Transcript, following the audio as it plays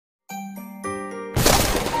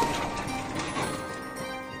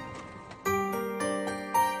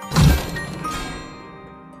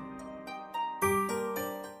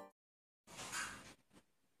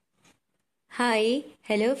Hi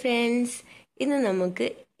hello friends, ഇന്ന് നമുക്ക്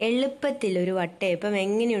എളുപ്പത്തിൽ ഒരു വട്ടയപ്പം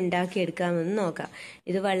എങ്ങനെ ഉണ്ടാക്കിയെടുക്കാമെന്ന് നോക്കാം.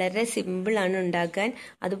 ഇത് വളരെ സിമ്പിളാണ് ഉണ്ടാക്കാൻ.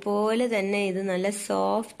 അതുപോലെ തന്നെ ഇത് നല്ല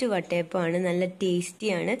സോഫ്റ്റ് വട്ടയപ്പമാണ്, നല്ല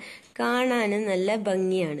ടേസ്റ്റിയാണ്, കാണാനും നല്ല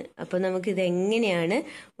ഭംഗിയാണ്. അപ്പോൾ നമുക്കിത് എങ്ങനെയാണ്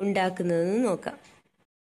ഉണ്ടാക്കുന്നതെന്ന് നോക്കാം.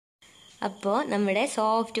 അപ്പോൾ നമ്മുടെ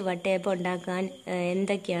സോഫ്റ്റ് വട്ടയപ്പം ഉണ്ടാക്കാൻ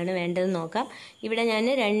എന്തൊക്കെയാണ് വേണ്ടതെന്ന് നോക്കാം. ഇവിടെ ഞാൻ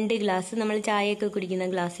 2 ഗ്ലാസ്, നമ്മൾ ചായയൊക്കെ കുടിക്കുന്ന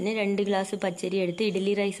ഗ്ലാസ്സിന് 2 ഗ്ലാസ് പച്ചരി എടുത്ത്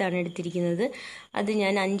ഇഡ്ഡലി റൈസാണ് എടുത്തിരിക്കുന്നത്. അത്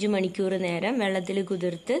ഞാൻ 5 മണിക്കൂർ നേരം വെള്ളത്തിൽ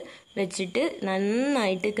കുതിർത്ത് വെച്ചിട്ട്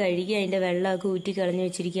നന്നായിട്ട് കഴുകി അതിൻ്റെ വെള്ളമൊക്കെ ഊറ്റി കളഞ്ഞ്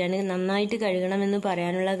വെച്ചിരിക്കുകയാണ്. നന്നായിട്ട് കഴുകണമെന്ന്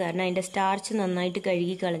പറയാനുള്ള കാരണം അതിൻ്റെ സ്റ്റാർച്ച് നന്നായിട്ട്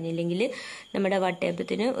കഴുകി കളഞ്ഞില്ലെങ്കിൽ നമ്മുടെ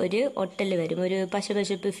വട്ടയപ്പത്തിന് ഒരു ഒട്ടൽ വരും, ഒരു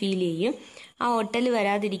പശപശപ്പ് ഫീൽ ചെയ്യും. ആ ഒട്ടൽ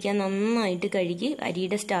വരാതിരിക്കാൻ നന്നായിട്ട് കഴുകി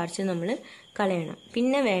അരിയുടെ സ്റ്റാർച്ച് നമ്മൾ കളയണം.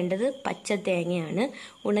 പിന്നെ വേണ്ടത് പച്ചത്തേങ്ങയാണ്.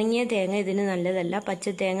 ഉണങ്ങിയ തേങ്ങ ഇതിന് നല്ലതല്ല.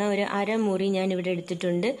 പച്ചത്തേങ്ങ ഒരു അരമുറി ഞാൻ ഇവിടെ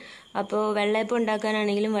എടുത്തിട്ടുണ്ട്. അപ്പോൾ വെള്ളയപ്പം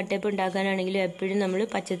ഉണ്ടാക്കാനാണെങ്കിലും വട്ടയപ്പം ഉണ്ടാക്കാനാണെങ്കിലും എപ്പോഴും നമ്മൾ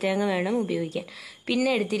പച്ചത്തേങ്ങ വേണം ഉപയോഗിക്കാൻ. പിന്നെ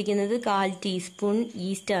എടുത്തിരിക്കുന്നത് 1/4 ടീസ്പൂൺ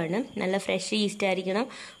ഈസ്റ്റാണ്. നല്ല ഫ്രഷ് ഈസ്റ്റ് ആയിരിക്കണം.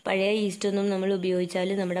 പഴയ ഈസ്റ്റൊന്നും നമ്മൾ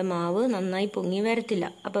ഉപയോഗിച്ചാൽ നമ്മുടെ മാവ് നന്നായി പൊങ്ങി വരത്തില്ല.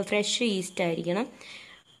 അപ്പോൾ ഫ്രഷ് ഈസ്റ്റ് ആയിരിക്കണം.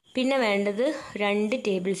 പിന്നെ വേണ്ടത് 2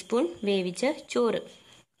 ടേബിൾ സ്പൂൺ വേവിച്ച ചോറ്.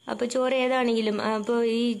 അപ്പോൾ ചോറ് ഏതാണെങ്കിലും, അപ്പോൾ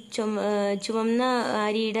ഈ ചുവന്ന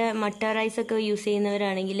അരിയുടെ മട്ട റൈസൊക്കെ യൂസ്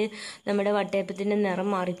ചെയ്യുന്നവരാണെങ്കിൽ നമ്മുടെ വട്ടയപ്പത്തിൻ്റെ നിറം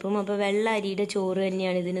മാറിപ്പോവും. അപ്പോൾ വെള്ള അരിയുടെ ചോറ്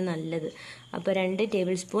തന്നെയാണ് ഇതിന് നല്ലത്. അപ്പോൾ 2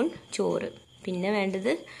 ടേബിൾ സ്പൂൺ ചോറ്. പിന്നെ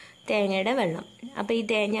വേണ്ടത് തേങ്ങയുടെ വെള്ളം. അപ്പോൾ ഈ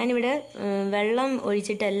ഞാനിവിടെ വെള്ളം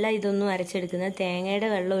ഒഴിച്ചിട്ടല്ല ഇതൊന്നും അരച്ചെടുക്കുന്നത്, തേങ്ങയുടെ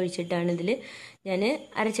വെള്ളം ഒഴിച്ചിട്ടാണ് ഇതിൽ ഞാൻ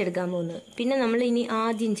അരച്ചെടുക്കാൻ പോകുന്നത്. പിന്നെ നമ്മൾ ഇനി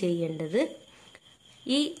ആദ്യം ചെയ്യേണ്ടത്,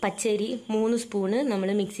 ഈ പച്ചരി 3 സ്പൂണ് നമ്മൾ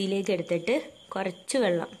മിക്സിയിലേക്ക് എടുത്തിട്ട് കുറച്ച്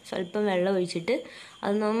വെള്ളം, സ്വല്പം വെള്ളം ഒഴിച്ചിട്ട്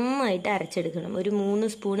അത് നന്നായിട്ട് അരച്ചെടുക്കണം. ഒരു 3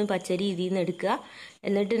 സ്പൂണ് പച്ചരി ഇതിൽ നിന്ന് എടുക്കുക.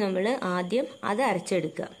 എന്നിട്ട് നമ്മൾ ആദ്യം അത്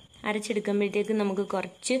അരച്ചെടുക്കുക. അരച്ചെടുക്കുമ്പോഴത്തേക്ക് നമുക്ക്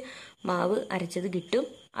കുറച്ച് മാവ് അരച്ചത് കിട്ടും.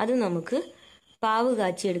 അത് നമുക്ക് പാവ്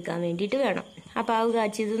കാച്ചിയെടുക്കാൻ വേണ്ടിയിട്ട് വേണം. ആ പാവ്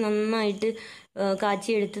കാച്ചിയത് നന്നായിട്ട്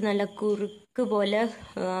കാച്ചിയെടുത്ത് നല്ല കുറുക്ക് പോലെ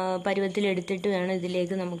പരുവത്തിലെടുത്തിട്ട് വേണം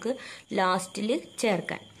ഇതിലേക്ക് നമുക്ക് ലാസ്റ്റിൽ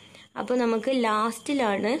ചേർക്കാൻ. അപ്പോൾ നമുക്ക്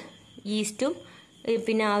ലാസ്റ്റിലാണ് ഈസ്റ്റും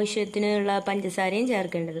പിന്നെ ആവശ്യത്തിനുള്ള പഞ്ചസാരയും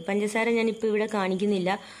ചേർക്കേണ്ടത്. പഞ്ചസാര ഞാനിപ്പോൾ ഇവിടെ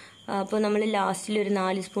കാണിക്കുന്നില്ല. അപ്പോൾ നമ്മൾ ലാസ്റ്റിൽ ഒരു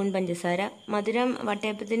 4 സ്പൂൺ പഞ്ചസാര. മധുരം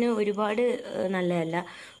വട്ടയപ്പത്തിന് ഒരുപാട് നല്ലതല്ല,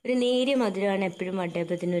 ഒരു നേരിയ മധുരമാണ് എപ്പോഴും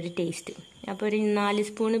വട്ടയപ്പത്തിന് ഒരു ടേസ്റ്റ്. അപ്പോൾ ഒരു 4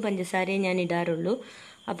 സ്പൂൺ പഞ്ചസാരയെ ഞാൻ ഇടാറുള്ളൂ.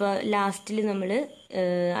 അപ്പോൾ ലാസ്റ്റിൽ നമ്മൾ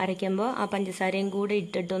അരയ്ക്കുമ്പോൾ ആ പഞ്ചസാരയും കൂടെ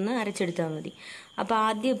ഇട്ടിട്ടൊന്ന് അരച്ചെടുത്താൽ മതി. അപ്പോൾ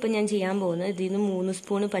ആദ്യം ഇപ്പം ഞാൻ ചെയ്യാൻ പോകുന്നത്, ഇതിൽ നിന്ന് 3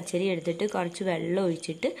 സ്പൂൺ പച്ചരി എടുത്തിട്ട് കുറച്ച് വെള്ളം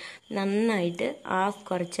ഒഴിച്ചിട്ട് നന്നായിട്ട് ആ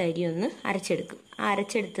കുറച്ച് അരി ഒന്ന് അരച്ചെടുക്കും. ആ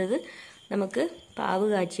അരച്ചെടുത്തത് നമുക്ക് പാവ്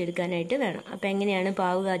കാച്ചിയെടുക്കാനായിട്ട് വേണം. അപ്പോൾ എങ്ങനെയാണ്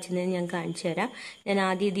പാവ് കാച്ചുന്നതെന്ന് ഞാൻ കാണിച്ചു തരാം. ഞാൻ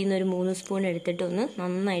ആദ്യം ഇതിൽ നിന്ന് ഒരു 3 സ്പൂൺ എടുത്തിട്ട് ഒന്ന്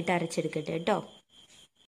നന്നായിട്ട് അരച്ചെടുക്കട്ടെ കേട്ടോ.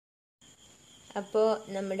 അപ്പോൾ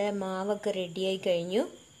നമ്മുടെ മാവൊക്കെ റെഡിയായി കഴിഞ്ഞു.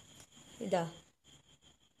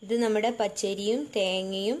 ഇത് നമ്മുടെ പച്ചരിയും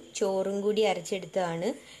തേങ്ങയും ചോറും കൂടി അരച്ചെടുത്തതാണ്.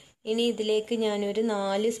 ഇനി ഇതിലേക്ക് ഞാനൊരു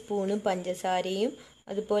 4 സ്പൂണ് പഞ്ചസാരയും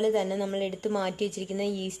അതുപോലെ തന്നെ നമ്മൾ എടുത്ത് മാറ്റി വെച്ചിരിക്കുന്ന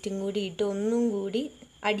ഈസ്റ്റും കൂടി ഇട്ട് ഒന്നും കൂടി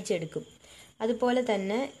അടിച്ചെടുക്കും. അതുപോലെ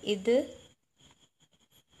തന്നെ ഇത്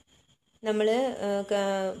നമ്മൾ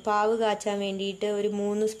പാവ് കാച്ചാൻ വേണ്ടിയിട്ട് ഒരു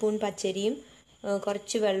 3 സ്പൂൺ പച്ചരിയും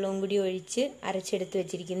കുറച്ച് വെള്ളവും കൂടി ഒഴിച്ച് അരച്ചെടുത്ത്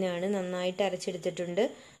വെച്ചിരിക്കുന്നതാണ്. നന്നായിട്ട് അരച്ചെടുത്തിട്ടുണ്ട്.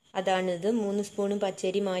 അതാണിത്. 3 സ്പൂൺ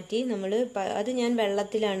പച്ചരി മാറ്റി അത് ഞാൻ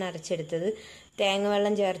വെള്ളത്തിലാണ് അരച്ചെടുത്തത്. തേങ്ങ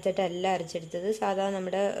വെള്ളം ചേർത്തിട്ടല്ല അരച്ചെടുത്തത്, സാധാ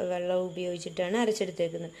നമ്മുടെ വെള്ളം ഉപയോഗിച്ചിട്ടാണ്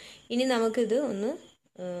അരച്ചെടുത്തേക്കുന്നത്. ഇനി നമുക്കിത് ഒന്ന്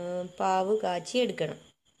പാവ് കാച്ചി എടുക്കണം.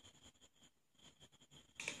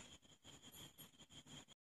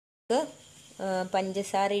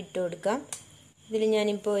 പഞ്ചസാര ഇട്ട് കൊടുക്കാം. ഇതിൽ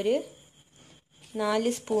ഞാനിപ്പോൾ ഒരു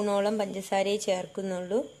 4 സ്പൂണോളം പഞ്ചസാരയെ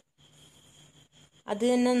ചേർക്കുന്നുള്ളൂ. അത്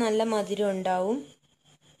തന്നെ നല്ല മധുരം ഉണ്ടാവും.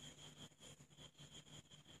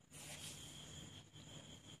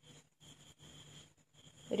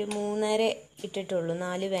 ഒരു 3.5 ഇട്ടിട്ടുള്ളൂ,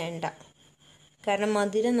 4 വേണ്ട. കാരണം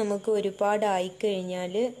മധുരം നമുക്ക് ഒരുപാട്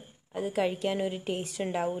ആയിക്കഴിഞ്ഞാൽ അത് കഴിക്കാൻ ഒരു ടേസ്റ്റ്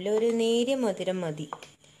ഉണ്ടാവില്ല. ഒരു നേരിയ മധുരം മതി.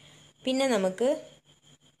 പിന്നെ നമുക്ക്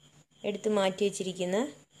എടുത്ത് മാറ്റി വെച്ചിരിക്കുന്ന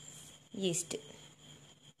ഈസ്റ്റ്.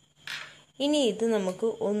 ഇനി ഇത് നമുക്ക്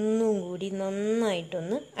ഒന്നും കൂടി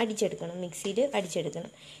നന്നായിട്ടൊന്ന് അടിച്ചെടുക്കണം, മിക്സിയിൽ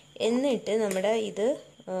അടിച്ചെടുക്കണം. എന്നിട്ട് നമ്മുടെ ഇത്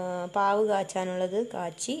പാവ് കാച്ചാനുള്ളത്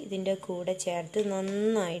കാച്ചി ഇതിൻ്റെ കൂടെ ചേർത്ത്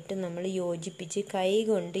നന്നായിട്ട് നമ്മൾ യോജിപ്പിച്ച്, കൈ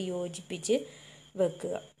കൊണ്ട് യോജിപ്പിച്ച്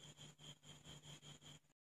വെക്കുക.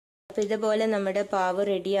 അപ്പോൾ ഇതുപോലെ നമ്മുടെ പാവ്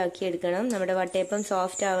റെഡിയാക്കി എടുക്കണം. നമ്മുടെ വട്ടയപ്പം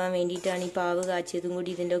സോഫ്റ്റ് ആവാൻ വേണ്ടിയിട്ടാണ് ഈ പാവ് കാച്ചിയതും കൂടി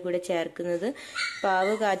ഇതിൻ്റെ കൂടെ ചേർക്കുന്നത്.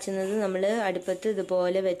 പാവ് കാച്ചുന്നത് നമ്മൾ അടുപ്പത്ത്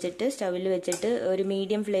ഇതുപോലെ വെച്ചിട്ട്, സ്റ്റവിൽ വെച്ചിട്ട് ഒരു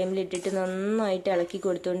മീഡിയം ഫ്ലെയിമിൽ ഇട്ടിട്ട് നന്നായിട്ട് ഇളക്കി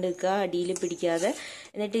കൊടുത്തുകൊണ്ട് നിൽക്കുക, അടിയിൽ പിടിക്കാതെ.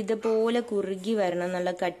 എന്നിട്ട് ഇതുപോലെ കുറുകി വരണം, നല്ല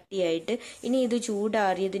കട്ടിയായിട്ട്. ഇനി ഇത്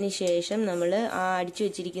ചൂടാറിയതിന് ശേഷം നമ്മൾ ആ അടിച്ചു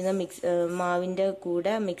വെച്ചിരിക്കുന്ന മാവിൻ്റെ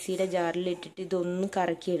കൂടെ മിക്സിയുടെ ജാറിൽ ഇട്ടിട്ട് ഇതൊന്ന്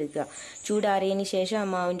കറക്കിയെടുക്കുക. ചൂടാറിയതിന് ശേഷം ആ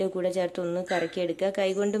മാവിൻ്റെ കൂടെ ചേർത്ത് ഒന്ന് കറക്കിയെടുക്കുക.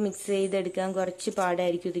 കൈകൊണ്ട് മിക്സ് ചെയ്തെടുക്കാൻ കുറച്ച്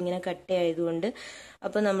പാടായിരിക്കും ഇതിങ്ങനെ കട്ടയായതുകൊണ്ട്.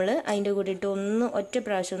 അപ്പോൾ നമ്മൾ അതിൻ്റെ കൂടെ ഇട്ട് ഒറ്റ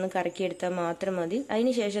പ്രാവശ്യം ഒന്ന് കറക്കിയെടുത്താൽ മാത്രം മതി.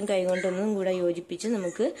 അതിന് ശേഷം കൈകൊണ്ടൊന്നും കൂടെ യോജിപ്പിച്ച്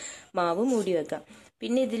നമുക്ക് മാവ് മൂടി വെക്കാം.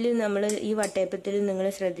 പിന്നെ ഇതിൽ നമ്മൾ ഈ വട്ടയപ്പത്തിൽ നിങ്ങൾ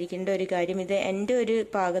ശ്രദ്ധിക്കേണ്ട ഒരു കാര്യം, ഇത് എൻ്റെ ഒരു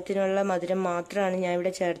പാകത്തിനുള്ള മധുരം മാത്രമാണ് ഞാൻ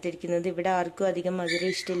ഇവിടെ ചേർത്തിരിക്കുന്നത്. ഇവിടെ ആർക്കും അധികം മധുരം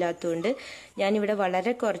ഇഷ്ടമില്ലാത്തതുകൊണ്ട് ഞാനിവിടെ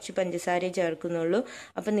വളരെ കുറച്ച് പഞ്ചസാരയെ ചേർക്കുന്നുള്ളൂ.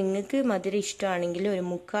 അപ്പം നിങ്ങൾക്ക് മധുരം ഇഷ്ടമാണെങ്കിൽ ഒരു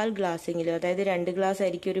 3/4 ഗ്ലാസ്സെങ്കിലും, അതായത് 2 ഗ്ലാസ്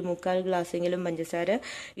ആയിരിക്കും, ഒരു 3/4 ഗ്ലാസ്സെങ്കിലും പഞ്ചസാര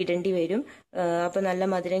ഇടേണ്ടി വരും. അപ്പോൾ നല്ല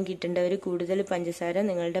മധുരം കിട്ടേണ്ടവർ കൂടുതൽ പഞ്ചസാര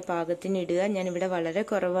നിങ്ങളുടെ പാകത്തിന് ഇടുക. ഞാനിവിടെ വളരെ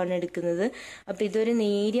കുറവാണ് എടുക്കുന്നത്. അപ്പോൾ ഇതൊരു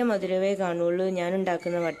നേരിയ മധുരമേ കാണുള്ളൂ ഞാൻ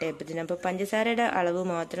ഉണ്ടാക്കുന്ന വട്ടയപ്പത്തിന്. അപ്പോൾ പഞ്ചസാരയുടെ അളവ്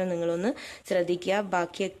മാത്രം നിങ്ങളൊന്ന് ശ്രദ്ധിക്കുക.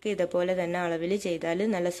 ബാക്കിയൊക്കെ ഇതുപോലെ തന്നെ അളവിൽ ചെയ്താൽ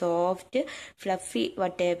നല്ല സോഫ്റ്റ് ഫ്ലഫി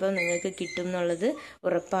വട്ടയപ്പം നിങ്ങൾക്ക് കിട്ടും എന്നുള്ളത്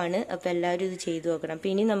ഉറപ്പാണ്. അപ്പോൾ എല്ലാവരും ഇത് ചെയ്തു നോക്കണം.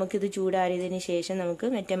 അപ്പോൾ ഇനി നമുക്കിത് ചൂടാറിയതിന് ശേഷം നമുക്ക്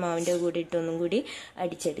മറ്റേ മാവിൻ്റെ കൂടെ ഇട്ടൊന്നും കൂടി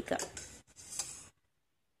അടിച്ചെടുക്കാം.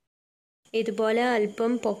 ഇതുപോലെ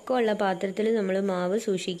അല്പം പൊക്കമുള്ള പാത്രത്തിൽ നമ്മൾ മാവ്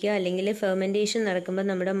സൂക്ഷിക്കുക, അല്ലെങ്കിൽ ഫെർമെൻറ്റേഷൻ നടക്കുമ്പോൾ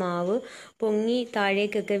നമ്മുടെ മാവ് പൊങ്ങി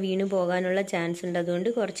താഴേക്കൊക്കെ വീണു പോകാനുള്ള ചാൻസ് ഉണ്ട്. അതുകൊണ്ട്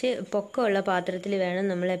കുറച്ച് പൊക്കമുള്ള പാത്രത്തിൽ വേണം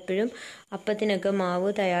നമ്മൾ എപ്പോഴും അപ്പത്തിനൊക്കെ മാവ്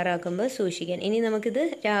തയ്യാറാക്കുമ്പോൾ സൂക്ഷിക്കാൻ. ഇനി നമുക്കിത്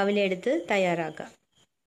രാവിലെ എടുത്ത് തയ്യാറാക്കാം.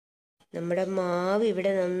 നമ്മുടെ മാവ്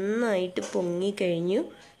ഇവിടെ നന്നായിട്ട് പൊങ്ങിക്കഴിഞ്ഞു,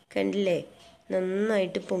 കണ്ടില്ലേ?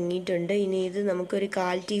 നന്നായിട്ട് പൊങ്ങിയിട്ടുണ്ട്. ഇനി ഇത് നമുക്കൊരു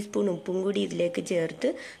 1/4 ടീസ്പൂൺ ഉപ്പും കൂടി ഇതിലേക്ക് ചേർത്ത്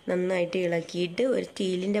നന്നായിട്ട് ഇളക്കിയിട്ട് ഒരു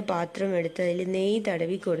സ്റ്റീലിൻ്റെ പാത്രം എടുത്ത് അതിൽ നെയ്യ്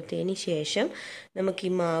തടവി കൊടുത്തതിന് ശേഷം നമുക്ക്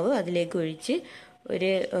ഈ മാവ് അതിലേക്ക് ഒഴിച്ച്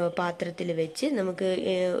ഒരു പാത്രത്തിൽ വെച്ച്, നമുക്ക്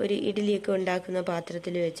ഒരു ഇഡ്ഡലിയൊക്കെ ഉണ്ടാക്കുന്ന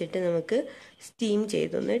പാത്രത്തിൽ വെച്ചിട്ട് നമുക്ക് സ്റ്റീം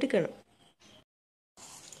ചെയ്തൊന്ന് എടുക്കണം.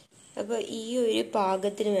 അപ്പോൾ ഈ ഒരു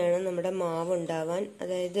പാകത്തിന് വേണം നമ്മുടെ മാവ് ഉണ്ടാവാൻ,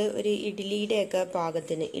 അതായത് ഒരു ഇഡ്ഡലിയുടെയൊക്കെ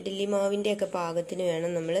പാകത്തിന്, ഇഡ്ഡലി മാവിൻ്റെയൊക്കെ പാകത്തിന്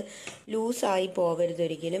വേണം. നമ്മൾ ലൂസായി പോകരുത്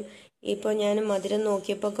ഒരിക്കലും. ഇപ്പോൾ ഞാൻ മധുരം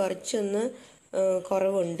നോക്കിയപ്പോൾ കുറച്ചൊന്ന്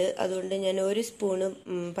കുറവുണ്ട്, അതുകൊണ്ട് ഞാൻ 1 സ്പൂണ്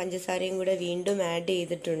പഞ്ചസാരയും കൂടെ വീണ്ടും ആഡ്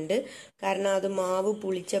ചെയ്തിട്ടുണ്ട്. കാരണം അത് മാവ്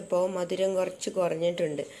പുളിച്ചപ്പോൾ മധുരം കുറച്ച്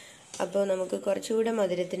കുറഞ്ഞിട്ടുണ്ട്. അപ്പോൾ നമുക്ക് കുറച്ചുകൂടെ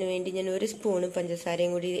മധുരത്തിന് വേണ്ടി ഞാൻ 1 സ്പൂണ്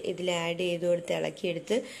പഞ്ചസാരയും കൂടി ഇതിൽ ആഡ് ചെയ്ത് കൊടുത്ത്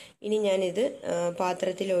ഇളക്കിയെടുത്ത് ഇനി ഞാനിത്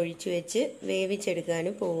പാത്രത്തിൽ ഒഴിച്ചു വെച്ച് വേവിച്ചെടുക്കാൻ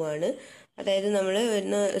പോവുകയാണ്. അതായത് നമ്മൾ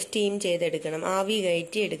ഒന്ന് സ്റ്റീം ചെയ്തെടുക്കണം, ആവി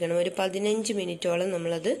കയറ്റി എടുക്കണം. ഒരു 15 മിനിറ്റോളം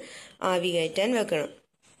നമ്മളത് ആവി കയറ്റാൻ വെക്കണം.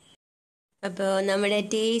 അപ്പോൾ നമ്മുടെ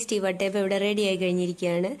ടേസ്റ്റി വട്ടയപ്പം ഇവിടെ റെഡി ആയി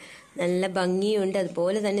കഴിഞ്ഞിരിക്കുകയാണ്. നല്ല ഭംഗിയുണ്ട്,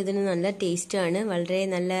 അതുപോലെ തന്നെ ഇതിന് നല്ല ടേസ്റ്റാണ്. വളരെ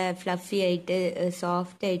നല്ല ഫ്ലഫി ആയിട്ട്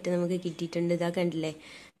സോഫ്റ്റ് ആയിട്ട് നമുക്ക് കിട്ടിയിട്ടുണ്ട്. ഇതാ കണ്ടില്ലേ,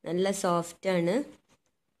 നല്ല സോഫ്റ്റാണ്.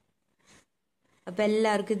 അപ്പോൾ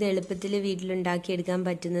എല്ലാവർക്കും ഇത് എളുപ്പത്തിൽ വീട്ടിലുണ്ടാക്കിയെടുക്കാൻ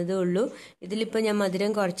പറ്റുന്നതേ ഉള്ളൂ. ഇതിലിപ്പോൾ ഞാൻ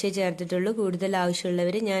മധുരം കുറച്ചേ ചേർത്തിട്ടുള്ളൂ. കൂടുതൽ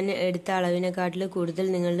ആവശ്യമുള്ളവർ ഞാൻ എടുത്ത അളവിനെക്കാട്ടിൽ കൂടുതൽ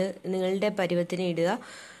നിങ്ങളുടെ പരുവത്തിന് ഇടുക.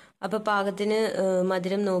 അപ്പോൾ പാകത്തിന്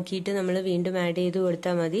മധുരം നോക്കിയിട്ട് നമ്മൾ വീണ്ടും ആഡ് ചെയ്ത്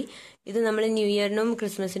കൊടുത്താൽ മതി. ഇത് നമ്മൾ ന്യൂ ഇയറിനും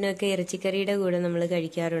ക്രിസ്മസിനും ഒക്കെ ഇറച്ചിക്കറിയുടെ കൂടെ നമ്മൾ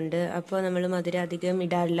കഴിക്കാറുണ്ട്. അപ്പോൾ നമ്മൾ മധുരം അധികം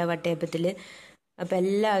ഇടാറില്ല വട്ടയപ്പത്തിൽ. അപ്പോൾ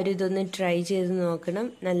എല്ലാവരും ഇതൊന്ന് ട്രൈ ചെയ്ത് നോക്കണം.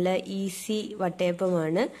 നല്ല ഈസി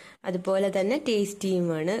വട്ടയപ്പമാണ്, അതുപോലെ തന്നെ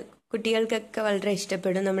ടേസ്റ്റിയുമാണ്. കുട്ടികൾക്കൊക്കെ വളരെ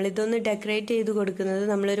ഇഷ്ടപ്പെടും. നമ്മളിതൊന്ന് ഡെക്കറേറ്റ് ചെയ്ത് കൊടുക്കുന്നത്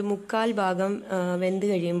നമ്മളൊരു 3/4 ഭാഗം വെന്ത്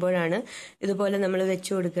കഴിയുമ്പോഴാണ് ഇതുപോലെ നമ്മൾ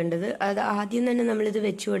വെച്ച് കൊടുക്കേണ്ടത്. അത് ആദ്യം തന്നെ നമ്മളിത്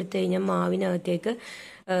വെച്ച് കൊടുത്തു കഴിഞ്ഞാൽ മാവിനകത്തേക്ക്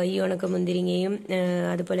ഈ ഉണക്കമുന്തിരിങ്ങയും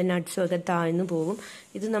അതുപോലെ നട്ട്സും ഒക്കെ താഴ്ന്നു പോകും.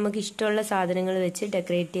 ഇത് നമുക്ക് ഇഷ്ടമുള്ള സാധനങ്ങൾ വെച്ച്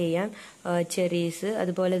ഡെക്കറേറ്റ് ചെയ്യാം. ചെറീസ്,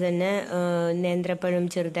 അതുപോലെ തന്നെ നേന്ത്രപ്പഴം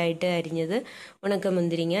ചെറുതായിട്ട് അരിഞ്ഞത്,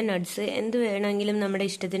 ഉണക്കമുന്തിരിങ്ങ, നട്ട്സ്, എന്ത് വേണമെങ്കിലും നമ്മുടെ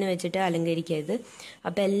ഇഷ്ടത്തിന് വെച്ചിട്ട് അലങ്കരിക്കരുത്.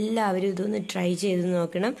 അപ്പോൾ എല്ലാവരും ഇതൊന്ന് ട്രൈ ചെയ്ത്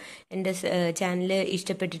നോക്കണം. എൻ്റെ ചാനൽ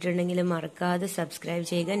ഇഷ്ടപ്പെട്ടിട്ടുണ്ടെങ്കിൽ മറക്കാതെ സബ്സ്ക്രൈബ്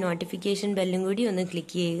ചെയ്യുക, നോട്ടിഫിക്കേഷൻ ബെല്ലും കൂടി ഒന്ന്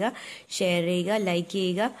ക്ലിക്ക് ചെയ്യുക, ഷെയർ ചെയ്യുക, ലൈക്ക്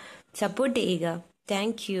ചെയ്യുക, സപ്പോർട്ട് ചെയ്യുക.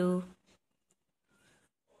 Thank you.